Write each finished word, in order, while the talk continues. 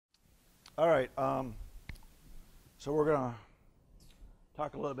All right, so we're going to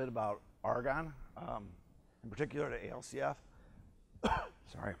talk a little bit about argon, in particular the ALCF.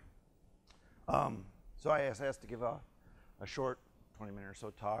 Sorry. So I was asked to give a short 20-minute or so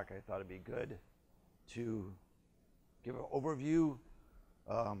talk. I thought it'd be good to give an overview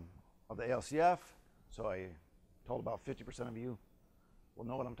of the ALCF. So I told about 50% of you will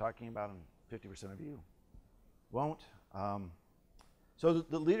know what I'm talking about, and 50% of you won't. So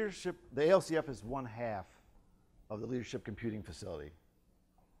the ALCF is one half of the Leadership Computing Facility.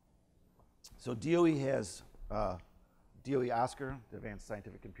 So DOE has DOE Oscar, the Advanced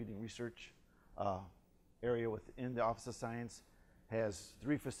Scientific Computing Research area within the Office of Science, has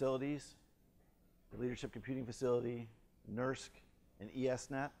 3 facilities: the Leadership Computing Facility, NERSC, and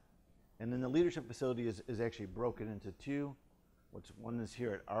ESNet. And then the Leadership Facility is actually broken into 2. One is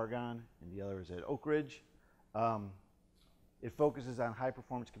here at Argonne, and the other is at Oak Ridge. It focuses on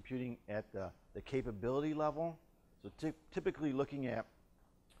high-performance computing at the capability level. So typically looking at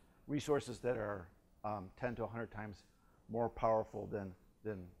resources that are 10 to 100 times more powerful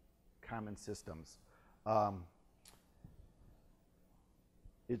than common systems.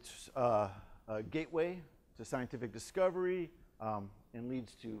 It's a gateway to scientific discovery and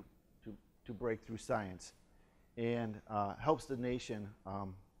leads to breakthrough science, and helps the nation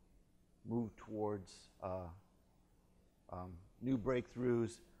move towards new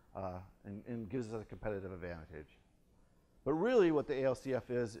breakthroughs and gives us a competitive advantage. But really what the ALCF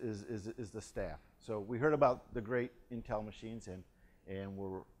is the staff. So we heard about the great Intel machines, and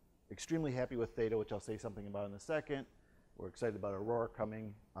we're extremely happy with Theta, which I'll say something about in a second. We're excited about Aurora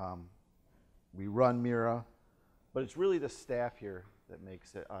coming. We run Mira, but it's really the staff here that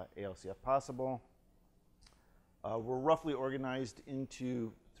makes ALCF possible. We're roughly organized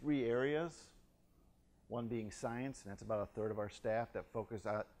into 3 areas. One being science, and that's about 1/3 of our staff, that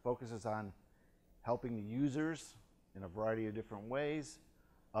focuses on helping the users in a variety of different ways.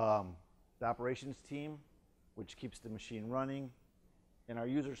 The operations team, which keeps the machine running, and our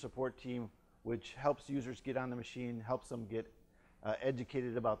user support team, which helps users get on the machine, helps them get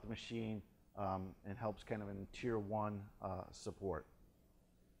educated about the machine, and helps kind of in tier 1 support.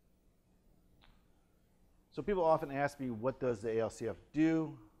 So people often ask me, what does the ALCF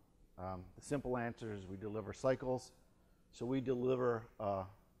do? The simple answer is we deliver cycles. So we deliver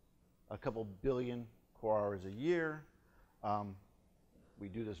a couple billion core hours a year. We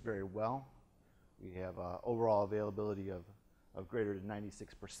do this very well. We have overall availability of greater than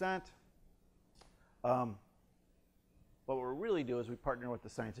 96%. But what we really do is we partner with the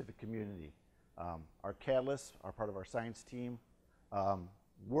scientific community. Our catalysts are part of our science team,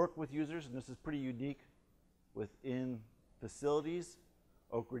 work with users, and this is pretty unique within facilities.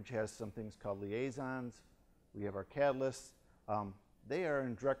 Oak Ridge has some things called liaisons. We have our catalysts. They are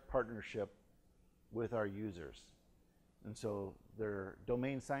in direct partnership with our users. And so they're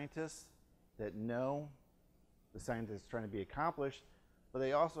domain scientists that know the science that's trying to be accomplished, but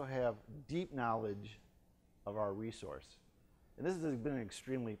they also have deep knowledge of our resource. And this has been an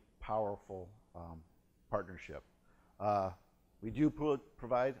extremely powerful partnership. We do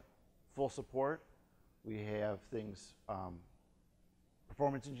provide full support. We have things,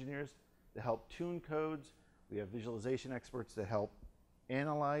 performance engineers to help tune codes. We have visualization experts to help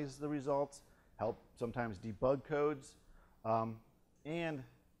analyze the results, help sometimes debug codes. And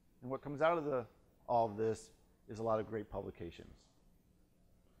what comes out of all of this is a lot of great publications.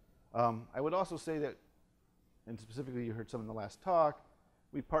 I would also say that, and specifically you heard some in the last talk,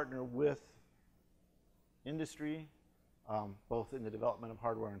 we partner with industry, both in the development of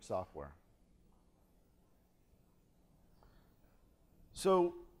hardware and software.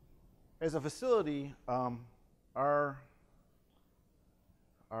 So as a facility, our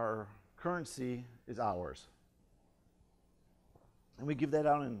currency is hours. And we give that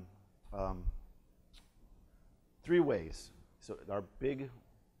out in 3 ways. So our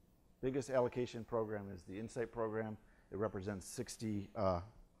biggest allocation program is the Insight program. It represents 60%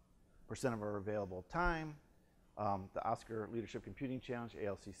 of our available time. The Oscar Leadership Computing Challenge,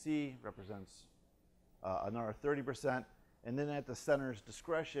 ALCC, represents another 30%. And then at the center's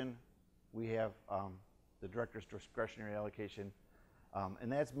discretion, we have the director's discretionary allocation.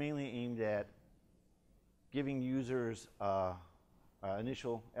 And that's mainly aimed at giving users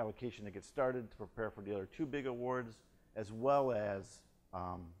initial allocation to get started to prepare for the other 2 big awards, as well as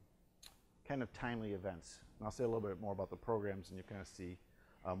kind of timely events. And I'll say a little bit more about the programs, and you kind of see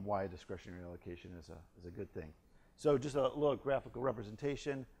why discretionary allocation is a good thing. So just a little graphical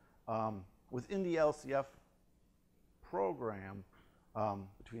representation. Within the LCF program,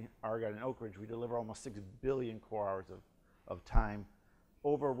 between Argonne and Oak Ridge, we deliver almost 6 billion core hours of time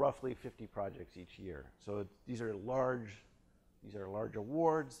over roughly 50 projects each year. So these are large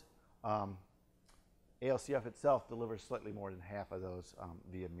awards. ALCF itself delivers slightly more than half of those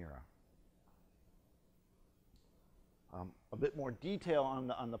via Mira. A bit more detail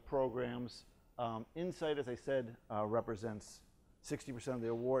on the programs. Insight, as I said, represents 60% of the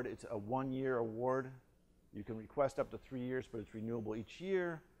award. It's a one-year award. You can request up to 3 years, but it's renewable each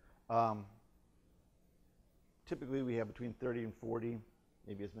year. Typically, we have between 30 and 40,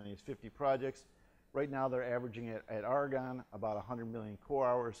 maybe as many as 50 projects. Right now, they're averaging at Argonne about 100 million core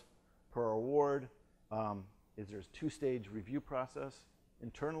hours per award. There's a two-stage review process.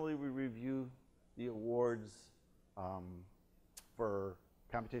 Internally, we review the awards for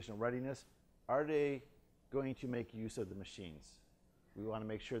computational readiness. Are they going to make use of the machines? We want to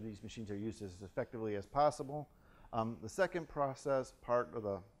make sure these machines are used as effectively as possible. The second part of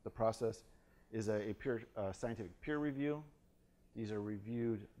the process is a scientific peer review. These are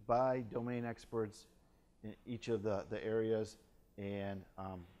reviewed by domain experts in each of the areas, and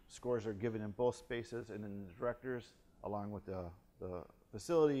scores are given in both spaces, and then the directors, along with the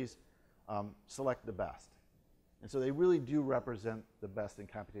facilities, select the best. And so they really do represent the best in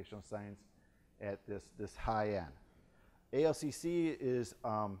computational science at this high end. ALCC is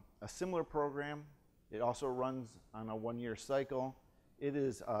a similar program. It also runs on a one-year cycle. It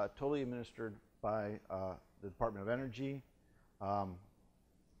is totally administered by the Department of Energy.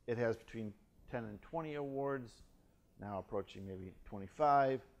 It has between 10 and 20 awards, now approaching maybe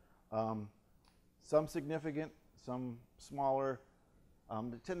 25. Some significant, some smaller.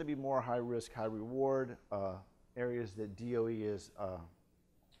 They tend to be more high risk, high reward, areas that DOE is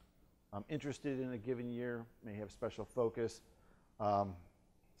interested in a given year, may have special focus,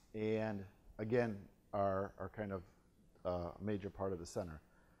 and again, are kind of a major part of the center.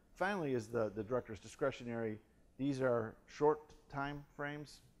 Finally is the director's discretionary. These are short time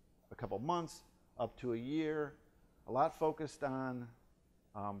frames, a couple months, up to a year, a lot focused on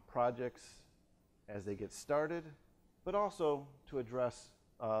projects as they get started, but also to address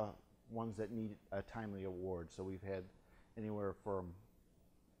ones that need a timely award. So we've had anywhere from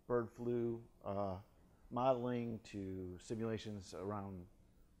bird flu modeling to simulations around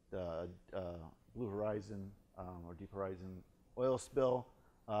the Blue Horizon or Deep Horizon oil spill.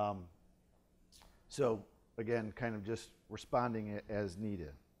 So again, kind of just responding as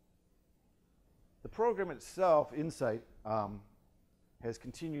needed. The program itself, Insight, has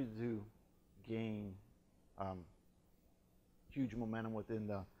continued to gain huge momentum within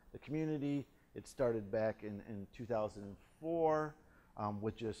the community. It started back in 2004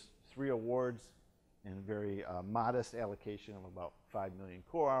 with just 3 awards and a very modest allocation of about 5 million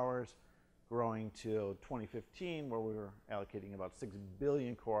core hours, growing to 2015 where we were allocating about 6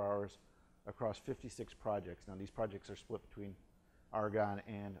 billion core hours across 56 projects. Now these projects are split between Argonne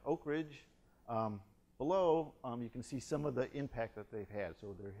and Oak Ridge. Below, you can see some of the impact that they've had.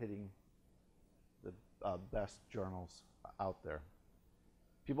 So they're hitting the best journals out there.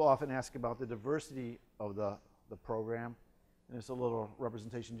 People often ask about the diversity of the program, and it's a little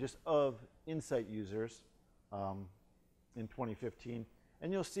representation just of Insight users in 2015.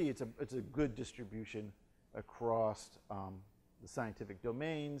 And you'll see it's a good distribution across the scientific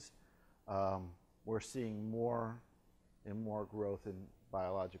domains. We're seeing more and more growth in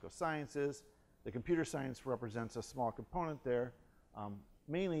biological sciences. The computer science represents a small component there,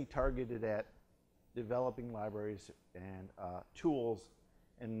 mainly targeted at developing libraries and tools,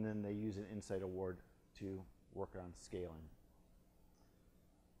 and then they use an Insight Award to work on scaling.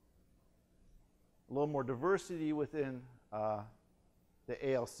 A little more diversity within the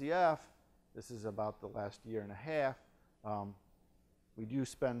ALCF. This is about the last year and a half. We do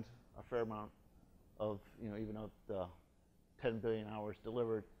spend a fair amount of, even though the 10 billion hours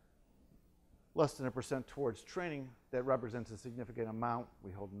delivered, less than 1% towards training. That represents a significant amount.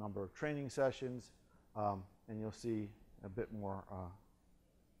 We hold a number of training sessions, and you'll see a bit more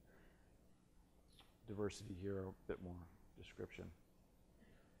diversity here, a bit more description.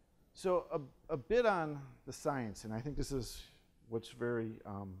 So a bit on the science, and I think this is what's very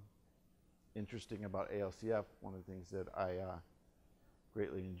interesting about ALCF. One of the things that I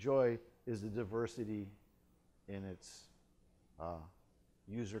greatly enjoy is the diversity in its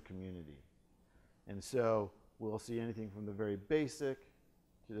user community. And so we'll see anything from the very basic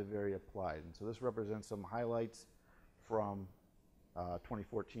to the very applied. And so this represents some highlights from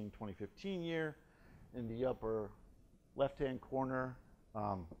 2014-2015 year. In the upper left-hand corner,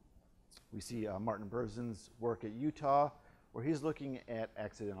 we see Martin Berzin's work at Utah, where he's looking at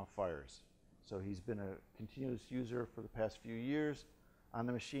accidental fires. So he's been a continuous user for the past few years on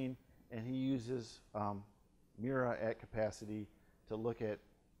the machine, and he uses Mira at capacity to look at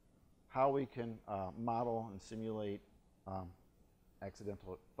how we can model and simulate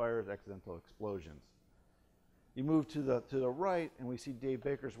accidental fires, accidental explosions. You move to the right, and we see Dave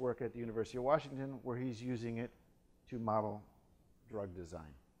Baker's work at the University of Washington, where he's using it to model drug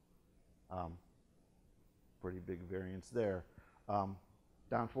design. Pretty big variance there.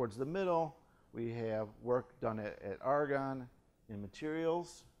 Down towards the middle, we have work done at Argonne in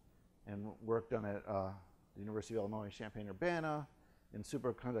materials, and work done at the University of Illinois Champaign-Urbana in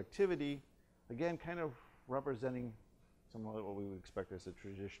superconductivity, again kind of representing some of what we would expect as a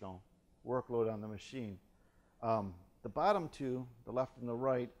traditional workload on the machine. The bottom two, the left and the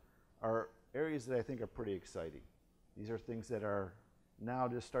right, are areas that I think are pretty exciting. These are things that are now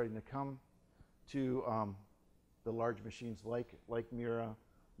just starting to come to the large machines like Mira.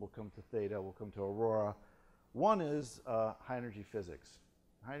 We'll come to Theta, we'll come to Aurora. One is high energy physics.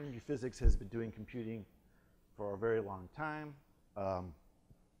 High energy physics has been doing computing for a very long time,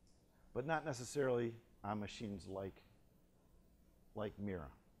 but not necessarily on machines like Mira.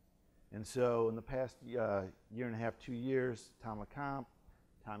 And so in the past year and a half, 2 years, Tom LeComp,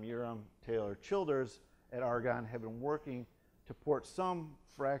 Tom Urim, Taylor Childers at Argonne have been working to port some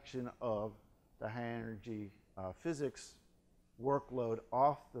fraction of the high energy physics workload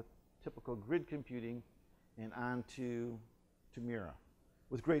off the typical grid computing and onto Mira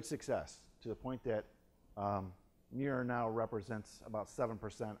with great success, to the point that Mira now represents about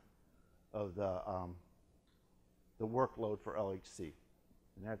 7% of the workload for LHC.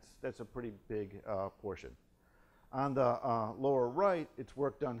 And that's a pretty big portion. On the lower right, it's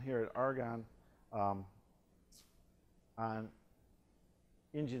work done here at Argonne on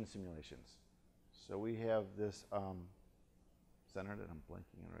engine simulations. So we have this center that I'm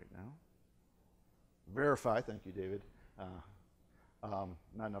blanking on right now. Verify, thank you, David.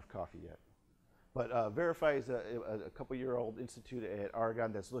 Not enough coffee yet. But Verify is a couple-year-old institute at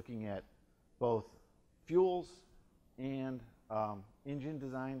Argonne that's looking at both fuels and engine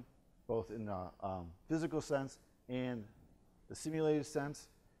design, both in the physical sense and the simulated sense.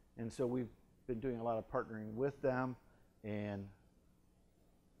 And so we've been doing a lot of partnering with them, and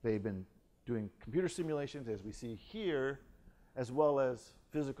they've been doing computer simulations, as we see here, as well as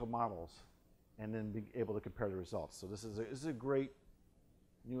physical models, and then be able to compare the results. So this is a great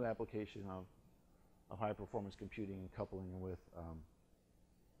new application of high performance computing and coupling with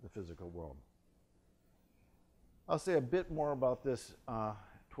the physical world. I'll say a bit more about this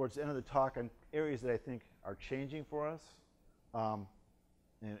towards the end of the talk on areas that I think are changing for us,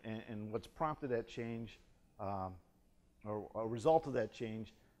 and what's prompted that change, or a result of that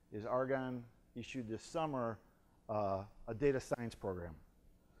change, is Argonne issued this summer a data science program.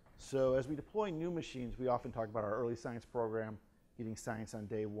 So as we deploy new machines, we often talk about our early science program, getting science on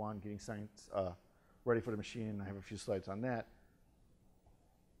day one, getting science ready for the machine, and I have a few slides on that.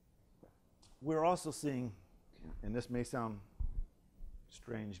 We're also seeing, and this may sound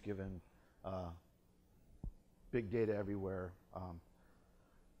strange given big data everywhere,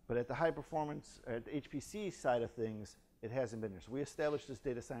 but at the high performance, at the HPC side of things, it hasn't been there. So we established this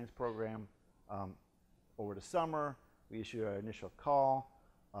data science program over the summer. We issued our initial call,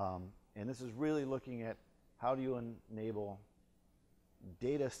 and this is really looking at how do you enable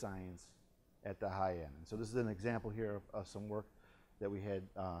data science at the high end. And so this is an example here of some work that we had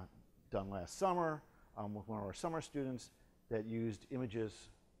done last summer with one of our summer students that used images,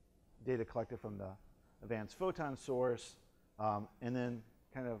 data collected from the advanced photon source, and then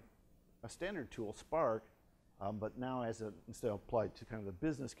kind of a standard tool, Spark, but now instead of applied to kind of the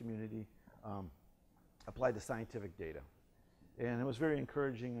business community, applied to scientific data. And it was very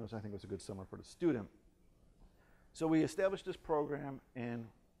encouraging. I think it was a good summer for the student. So we established this program, and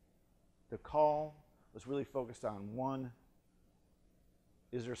the call was really focused on, one,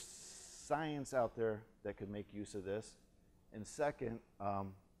 is there science out there that could make use of this? And second,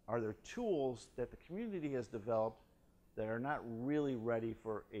 are there tools that the community has developed that are not really ready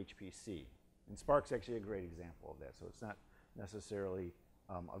for HPC? And Spark's actually a great example of that. So it's not necessarily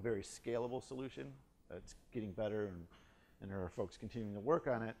a very scalable solution. It's getting better, and there are folks continuing to work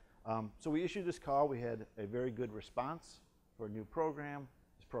on it. So we issued this call. We had a very good response for a new program.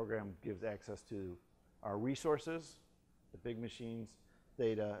 This program gives access to our resources, the big machines,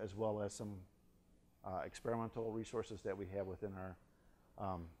 Theta, as well as some experimental resources that we have within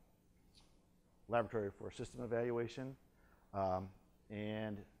our laboratory for system evaluation.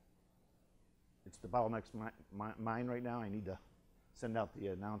 And it's the bottlenecks mine right now. I need to send out the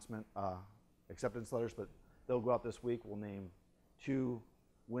announcement acceptance letters, but they'll go out this week. We'll name 2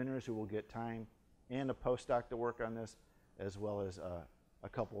 winners who will get time and a postdoc to work on this, as well as a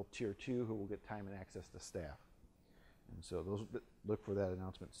couple tier 2 who will get time and access to staff. And so look for that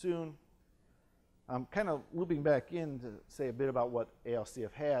announcement soon. I'm kind of looping back in to say a bit about what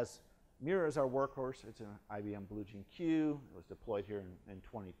ALCF has. Mira is our workhorse. It's an IBM Blue Gene Q. It was deployed here in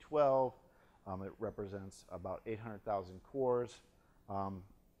 2012. It represents about 800,000 cores.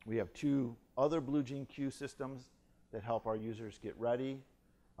 We have 2 other Blue Gene Q systems that help our users get ready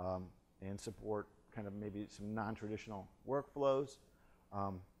and support kind of maybe some non-traditional workflows.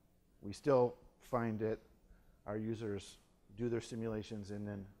 We still find that our users do their simulations and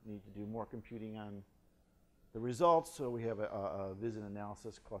then need to do more computing on the results. So we have a visit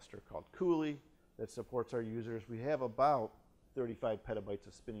analysis cluster called Cooley that supports our users. We have about 35 petabytes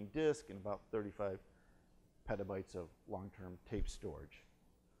of spinning disk and about 35 petabytes of long-term tape storage.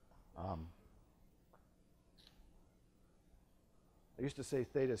 I used to say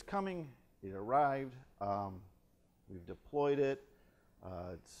Theta is coming. It arrived. We've deployed it.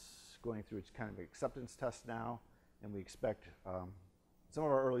 It's going through its kind of acceptance test now, and we expect some of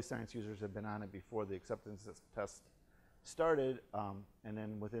our early science users have been on it before the acceptance test started, and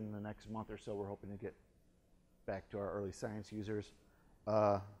then within the next month or so, we're hoping to get back to our early science users.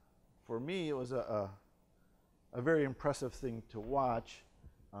 For me, it was a very impressive thing to watch.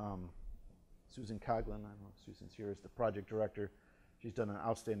 Susan Coughlin, I don't know if Susan's here, is the project director. She's done an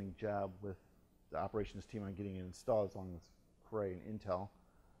outstanding job with the operations team on getting it installed, along with Cray and Intel.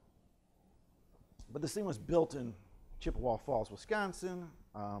 But this thing was built in Chippewa Falls, Wisconsin.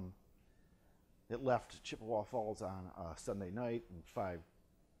 It left Chippewa Falls on a Sunday night in 5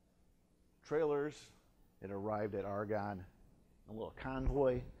 trailers. It arrived at Argonne in a little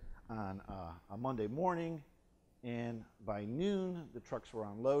convoy on a Monday morning, and by noon the trucks were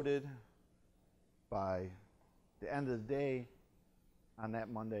unloaded. By the end of the day on that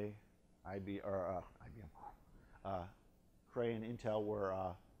Monday, Cray and Intel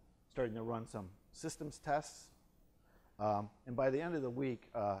were starting to run some systems tests, and by the end of the week,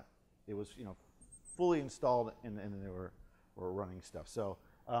 it was fully installed, and they were running stuff. So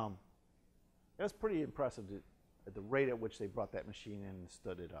it was pretty impressive at the rate at which they brought that machine in and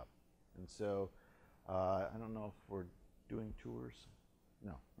stood it up. And so I don't know if we're doing tours.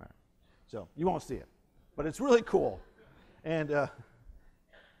 No, all right. So you won't see it, but it's really cool, and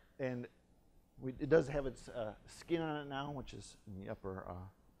it does have its skin on it now, which is in the upper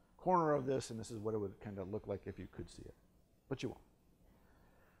corner of this, and this is what it would kind of look like if you could see it, but you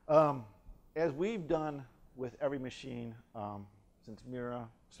won't. As we've done with every machine since Mira,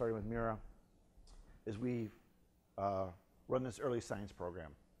 starting with Mira, is we've run this early science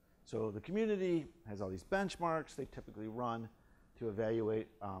program. So the community has all these benchmarks they typically run to evaluate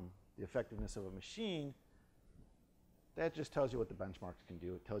the effectiveness of a machine. That just tells you what the benchmarks can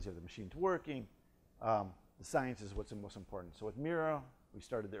do. It tells you if the machine's working. The science is what's most important. So with Mira, we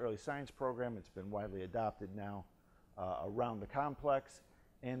started the early science program. It's been widely adopted now around the complex.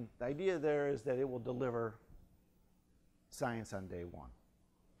 And the idea there is that it will deliver science on day one.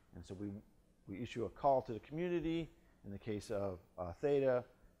 And so we issue a call to the community. In the case of Theta,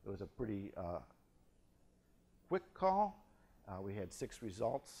 it was a pretty quick call. We had 6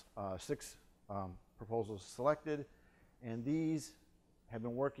 results, 6 proposals selected, and these have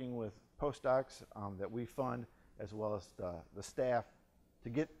been working with postdocs that we fund, as well as the staff, to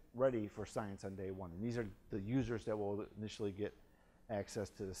get ready for science on day one. And these are the users that will initially get access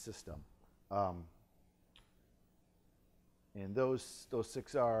to the system. And those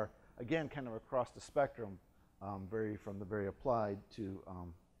 6 are, again, kind of across the spectrum, from the very applied to,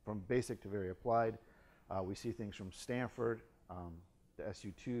 from basic to very applied. We see things from Stanford, the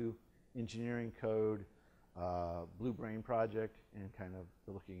SU2 engineering code, Blue Brain project, and kind of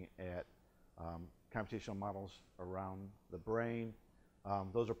looking at computational models around the brain.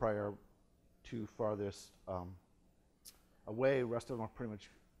 Those are probably our 2 farthest away. The rest of them are pretty much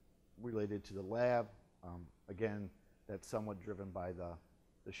related to the lab. Again, that's somewhat driven by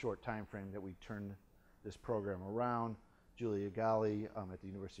the short time frame that we turned this program around. Julia Gali at the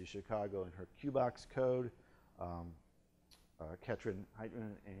University of Chicago and her QBox code, Ketrin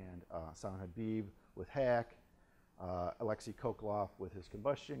Heitman and Sam Habib with Hack, Alexei Koklov with his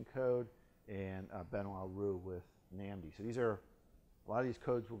combustion code, and Benoit Roux with NAMD. So these are, a lot of these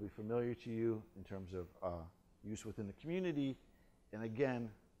codes will be familiar to you in terms of use within the community. And again,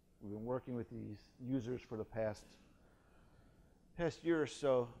 we've been working with these users for the past year or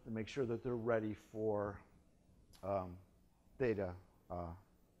so to make sure that they're ready for Theta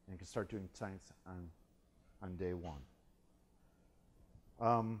and can start doing science on day one.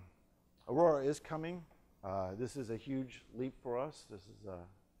 Aurora is coming. This is a huge leap for us. This is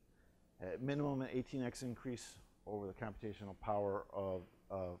at minimum an 18x increase over the computational power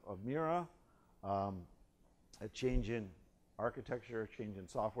of Mira. a change in architecture, a change in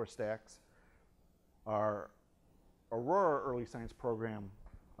software stacks. Our Aurora early science program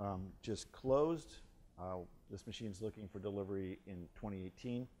just closed. This machine's looking for delivery in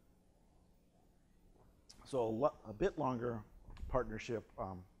 2018. So a bit longer partnership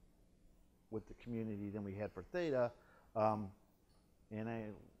with the community than we had for Theta. And I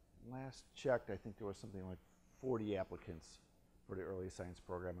last checked, I think there was something like 40 applicants for the early science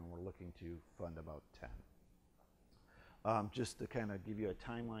program, and we're looking to fund about 10. Just to kind of give you a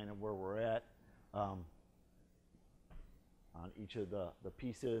timeline of where we're at on each of the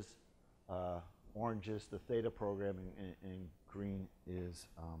pieces. Orange is the Theta program, and green is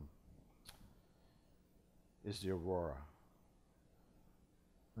the Aurora.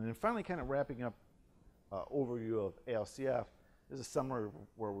 And then finally, kind of wrapping up overview of ALCF, this is a summary of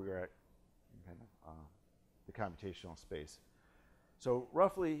where we are at in kind of the computational space. So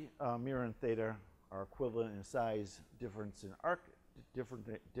roughly, Mira and Theta are equivalent in size, differing in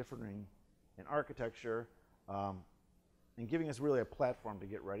architecture, and giving us really a platform to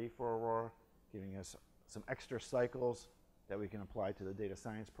get ready for Aurora, giving us some extra cycles that we can apply to the data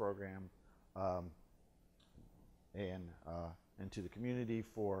science program and to the community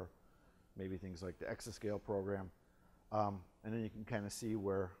for maybe things like the exascale program. And then you can kind of see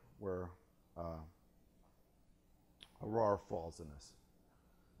where Aurora falls in this.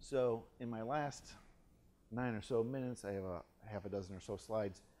 So in my last 9 or so minutes, I have a half a dozen or so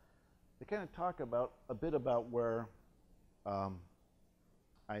slides to kind of talk about a bit about where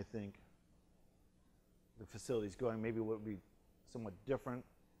I think the facility is going, maybe what would be somewhat different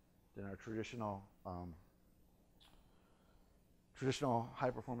than our traditional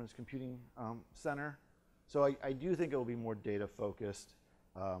high-performance computing center. So I do think it will be more data-focused.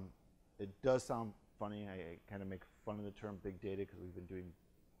 It does sound funny. I kind of make fun of the term big data because we've been doing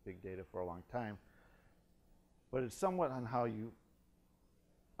big data for a long time. But it's somewhat on how you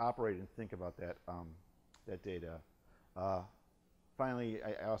operate and think about that, that data. Finally,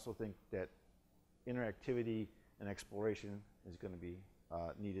 I also think that interactivity and exploration is going to be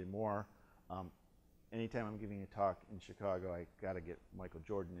needed more. Anytime I'm giving a talk in Chicago, I got to get Michael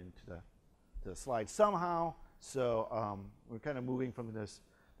Jordan into the slide somehow. So we're kind of moving from this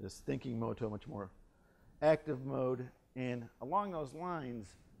thinking mode to a much more active mode. And along those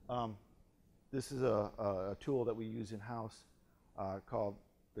lines, this is a tool that we use in-house called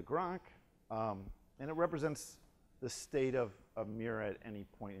the Gronk. And it represents the state of Mira at any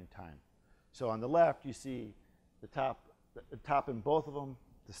point in time. So on the left, you see the top in both of them,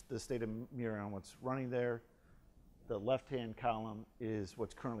 the state of Mira and what's running there. The left-hand column is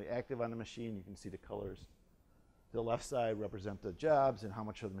what's currently active on the machine. You can see the colors. The left side represent the jobs and how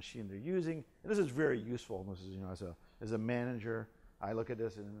much of the machine they're using. And this is very useful. This is, as a manager, I look at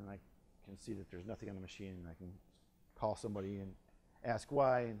this and then I can see that there's nothing on the machine, and I can call somebody and ask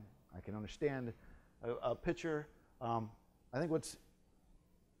why, and I can understand a picture. I think what's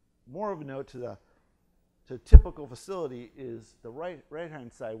more of a note to the typical facility is the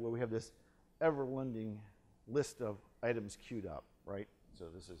right-hand side, where we have this ever-lending list of items queued up, right? So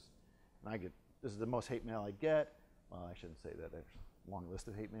this is the most hate mail I get. Well, I shouldn't say that. There's a long list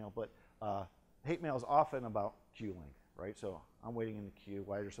of hate mail, but hate mail is often about queue length, right? So I'm waiting in the queue.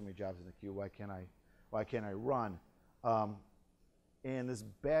 Why are there so many jobs in the queue? Why can't I run? And this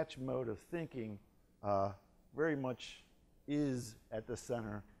batch mode of thinking very much is at the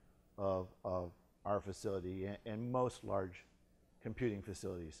center of our facility and most large computing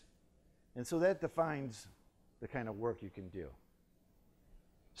facilities. And so that defines the kind of work you can do.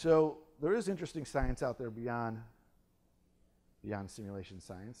 So there is interesting science out there beyond simulation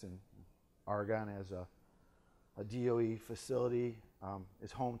science, and Argonne as a DOE facility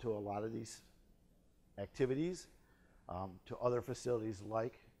is home to a lot of these activities, to other facilities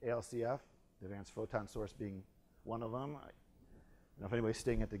like ALCF, the Advanced Photon Source being one of them. I don't know if anybody's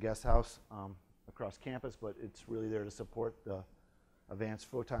staying at the guest house across campus, but it's really there to support the Advanced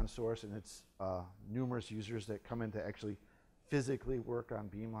Photon Source and its numerous users that come in to actually physically work on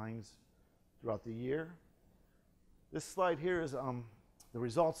beamlines throughout the year. This slide here is the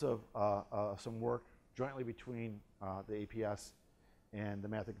results of some work jointly between the APS and the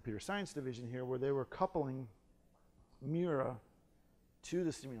Math and Computer Science Division here, where they were coupling Mira to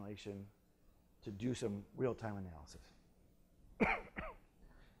the simulation to do some real-time analysis.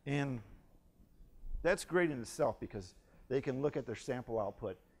 And that's great in itself because they can look at their sample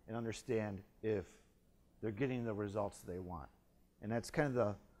output and understand if they're getting the results they want. And that's kind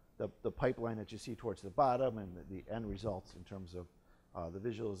of the pipeline that you see towards the bottom and the end results in terms of the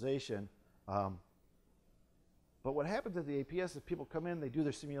visualization. But what happens at the APS is people come in, they do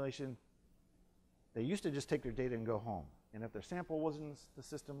their simulation, they used to just take their data and go home. And if their sample was in the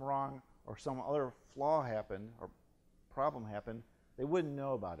system wrong or some other flaw happened or problem happened, they wouldn't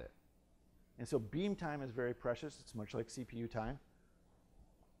know about it. And so beam time is very precious. It's much like CPU time.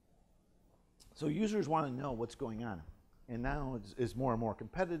 So users want to know what's going on. And now it's more and more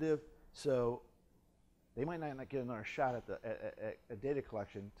competitive, so they might not get another shot at data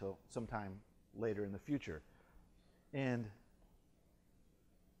collection until sometime later in the future. And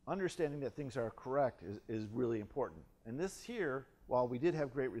understanding that things are correct is really important. And this here, while we did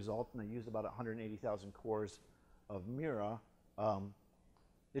have great results, and they used about 180,000 cores of Mira,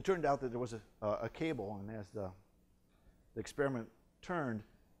 it turned out that there was a cable, and as the experiment turned,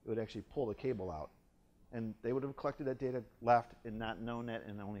 it would actually pull the cable out. And they would have collected that data, left, and not known that,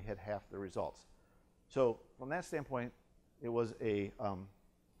 and only had half the results. So from that standpoint, it was a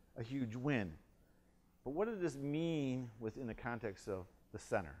huge win. But what did this mean within the context of the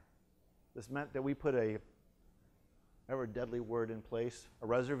center? This meant that we put a ever deadly word in place, a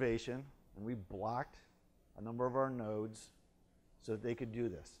reservation, and we blocked a number of our nodes so that they could do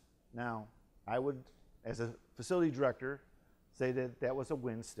this. Now, I would, as a facility director, say that that was a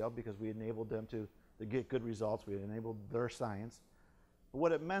win still because we enabled them to get good results. We enabled their science. But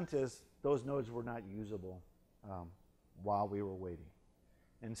what it meant is those nodes were not usable while we were waiting.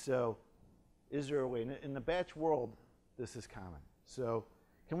 And so is there a way? In the batch world, this is common. So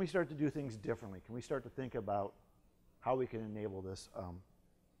can we start to do things differently? Can we start to think about how we can enable this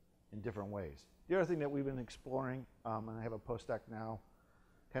in different ways? The other thing that we've been exploring, and I have a postdoc now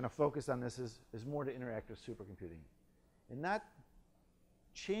kind of focused on this, is more to interactive supercomputing. And not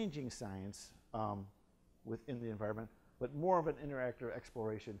changing science within the environment, but more of an interactive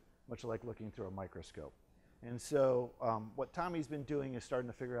exploration, much like looking through a microscope. And so what Tommy's been doing is starting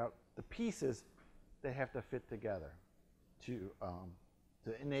to figure out the pieces that have to fit together to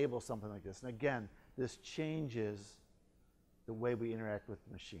enable something like this. And again, this changes the way we interact with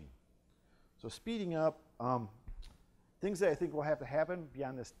the machine. So speeding up, things that I think will have to happen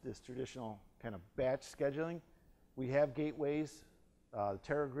beyond this traditional kind of batch scheduling. We have gateways.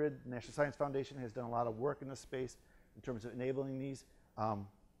 TerraGrid, National Science Foundation, has done a lot of work in this space in terms of enabling these,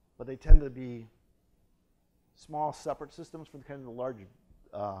 but they tend to be small separate systems for kind of the large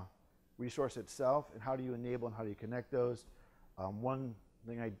resource itself, and how do you enable and how do you connect those. One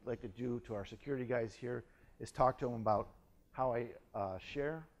thing I'd like to do to our security guys here is talk to them about how I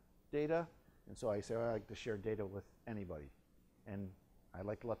share data. And so I say I like to share data with anybody, and I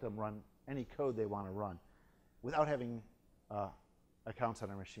like to let them run any code they want to run without having accounts on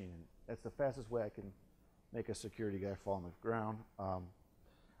our machine. And that's the fastest way I can make a security guy fall on the ground.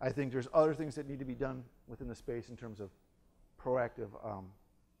 I think there's other things that need to be done within the space in terms of proactive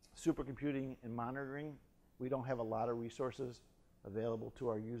supercomputing and monitoring. We don't have a lot of resources available to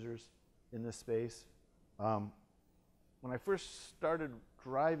our users in this space. When I first started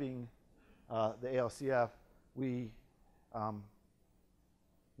driving the ALCF, we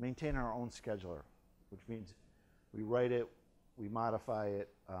maintain our own scheduler, which means we write it, we modify it,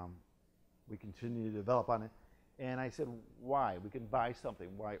 we continue to develop on it. And I said, why? We can buy something.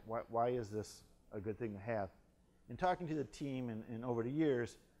 Why is this a good thing to have? In talking to the team and over the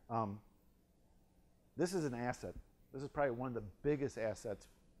years, this is an asset. This is probably one of the biggest assets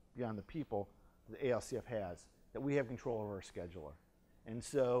beyond the people that the ALCF has, that we have control over our scheduler. And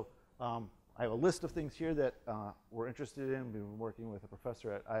so I have a list of things here that we're interested in. We've been working with a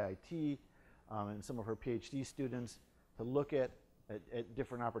professor at IIT and some of her PhD students to look at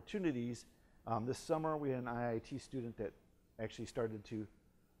different opportunities. This summer, we had an IIT student that actually started to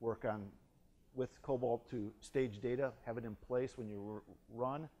work on, with Cobalt, to stage data, have it in place when you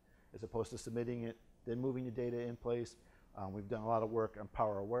run, as opposed to submitting it, then moving the data in place. We've done a lot of work on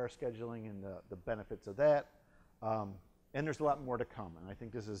power-aware scheduling and the benefits of that. And there's a lot more to come, and I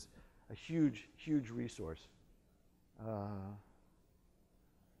think this is a huge, huge resource.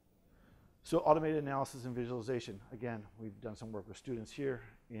 So automated analysis and visualization. Again, we've done some work with students here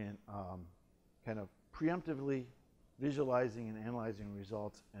in kind of preemptively visualizing and analyzing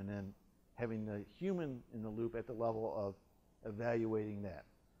results, and then having the human in the loop at the level of evaluating that.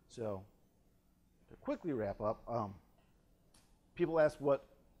 So to quickly wrap up, people ask what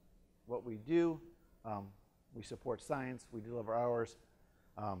we do. We support science, we deliver ours.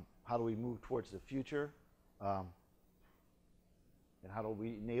 How do we move towards the future? And how do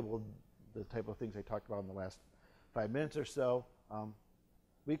we enable the type of things I talked about in the last 5 minutes or so?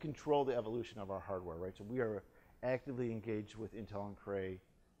 We control the evolution of our hardware, right? So we are actively engaged with Intel and Cray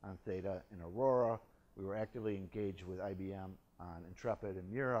on Theta and Aurora. We were actively engaged with IBM on Intrepid and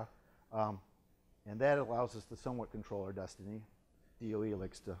Mira. And that allows us to somewhat control our destiny. DOE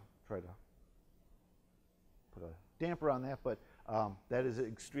likes to try to put a damper on that, but that is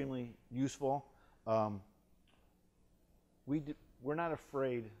extremely useful. We're not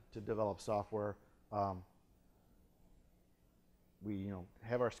afraid to develop software. We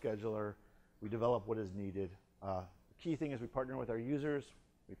have our scheduler. We develop what is needed. The key thing is we partner with our users.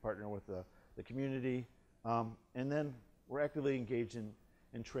 We partner with the community. And then we're actively engaged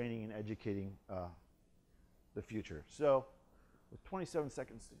in training and educating the future. So with 27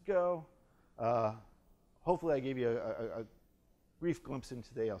 seconds to go, hopefully I gave you a brief glimpse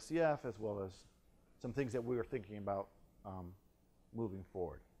into the ALCF as well as some things that we were thinking about moving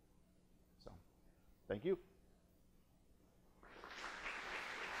forward. So thank you.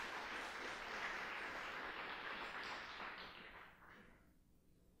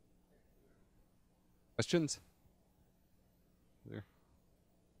 Questions? There.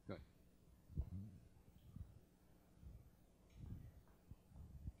 Go ahead.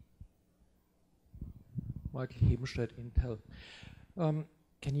 Michael Hebenstedt, Intel.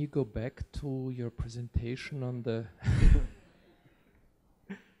 Can you go back to your presentation on the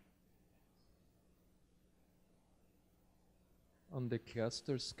on the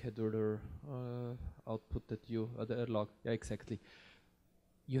cluster scheduler output that you the log? Yeah, exactly.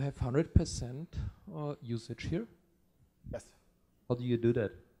 You have 100% usage here. Yes. How do you do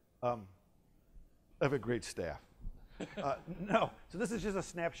that? I have a great staff. No, so this is just a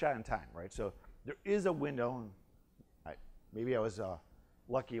snapshot in time, right? So there is a window, and maybe I was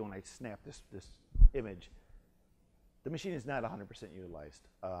lucky when I snapped this image. The machine is not 100% utilized.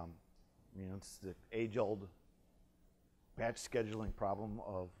 It's the age-old batch scheduling problem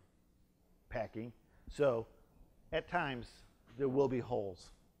of packing. So at times there will be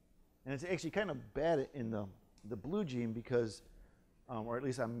holes, and it's actually kind of bad in the Blue Gene because, or at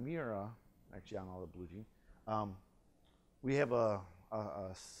least on Mira, actually on all the Blue Gene, we have a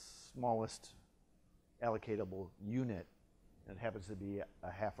smallest allocatable unit. It happens to be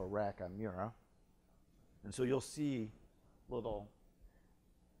a half a rack on Mira. And so you'll see little,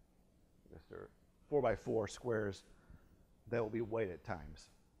 I guess they're 4x4 squares that will be white at times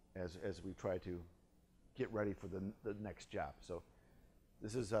as we try to get ready for the next job. So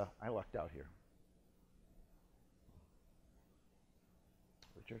this is, I lucked out here.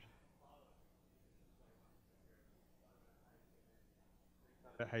 Richard?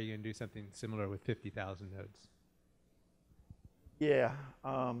 How are you going to do something similar with 50,000 nodes? Yeah,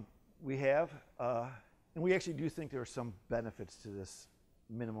 we have, and we actually do think there are some benefits to this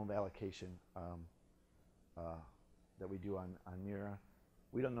minimum allocation that we do on Mira.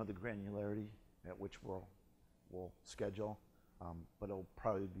 We don't know the granularity at which we'll schedule, but it'll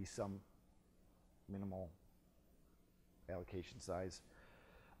probably be some minimal allocation size.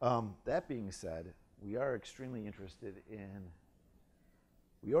 That being said, we are extremely interested in,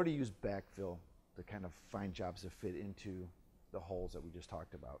 we already use backfill to kind of find jobs that fit into the holes that we just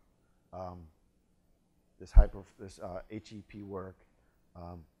talked about. This HEP work,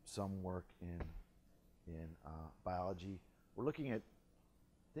 some work in biology. We're looking at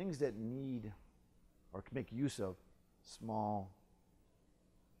things that need or can make use of small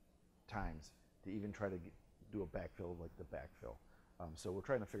times to even try to do a backfill like the backfill. So we're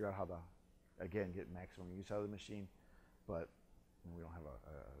trying to figure out how to, again, get maximum use out of the machine, but we don't have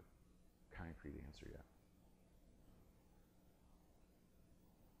a concrete answer yet.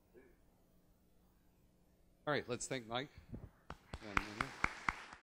 All right, let's thank Mike. And